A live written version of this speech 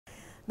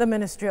The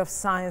Ministry of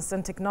Science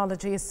and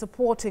Technology is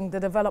supporting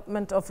the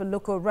development of a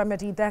local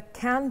remedy that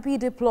can be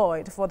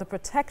deployed for the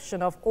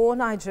protection of all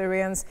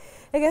Nigerians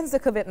against the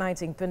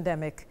COVID-19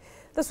 pandemic.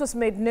 This was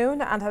made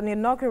known at an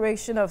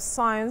inauguration of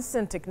Science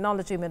and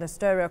Technology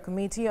Ministerial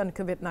Committee on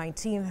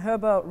COVID-19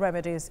 herbal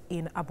remedies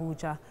in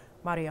Abuja.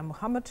 Maria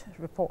Muhammad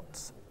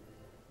reports.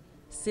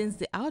 Since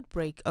the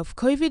outbreak of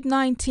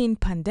COVID-19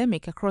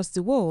 pandemic across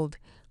the world,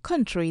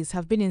 countries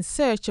have been in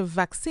search of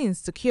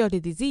vaccines to cure the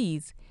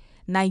disease.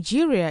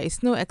 Nigeria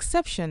is no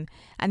exception,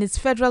 and its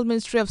Federal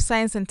Ministry of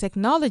Science and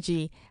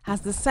Technology has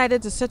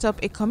decided to set up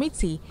a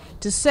committee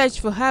to search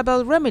for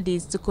herbal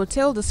remedies to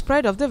curtail the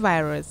spread of the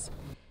virus.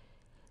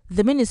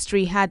 The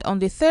ministry had on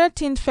the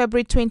 13th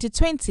February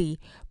 2020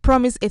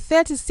 promised a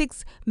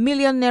 36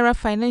 million naira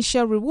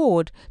financial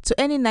reward to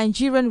any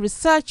Nigerian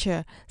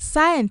researcher,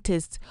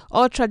 scientist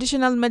or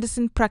traditional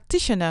medicine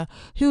practitioner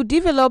who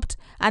developed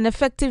an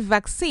effective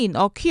vaccine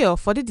or cure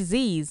for the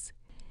disease.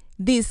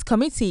 This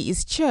committee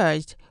is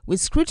charged with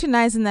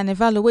scrutinizing and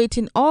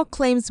evaluating all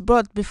claims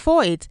brought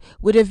before it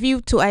with a view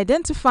to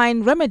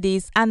identifying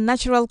remedies and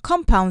natural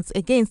compounds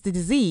against the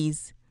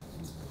disease.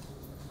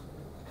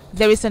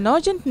 There is an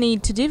urgent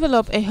need to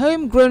develop a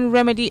homegrown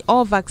remedy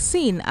or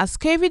vaccine as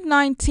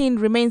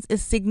COVID-19 remains a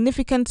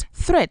significant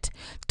threat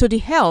to the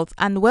health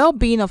and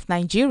well-being of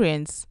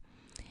Nigerians.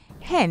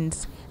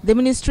 Hence, the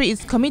ministry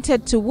is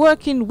committed to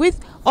working with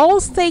all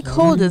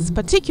stakeholders,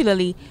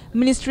 particularly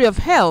Ministry of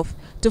Health,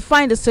 to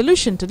find a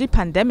solution to the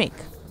pandemic.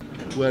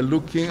 We're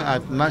looking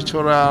at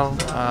natural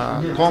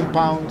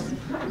compounds.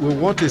 We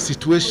want a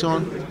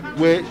situation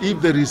where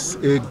if there is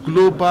a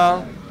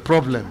global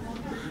problem,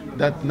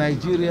 that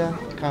Nigeria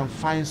can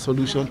find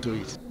solution to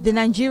it. The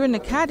Nigerian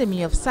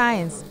Academy of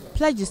Science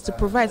pledges to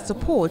provide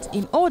support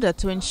in order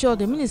to ensure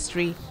the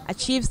ministry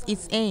achieves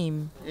its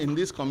aim. In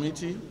this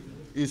committee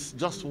is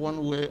just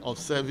one way of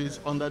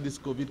service under these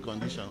COVID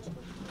conditions.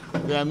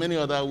 There are many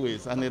other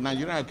ways, and the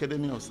Nigerian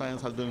Academy of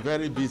Science has been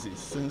very busy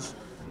since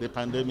the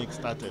pandemic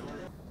started.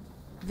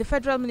 The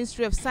Federal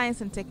Ministry of Science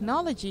and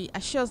Technology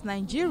assures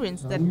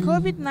Nigerians that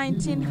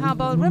COVID-19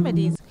 herbal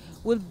remedies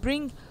will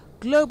bring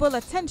global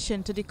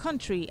attention to the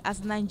country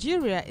as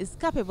Nigeria is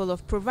capable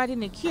of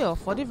providing a cure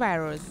for the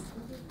virus.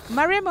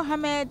 Maria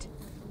Mohammed,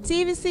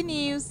 TVC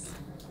News,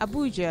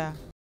 Abuja.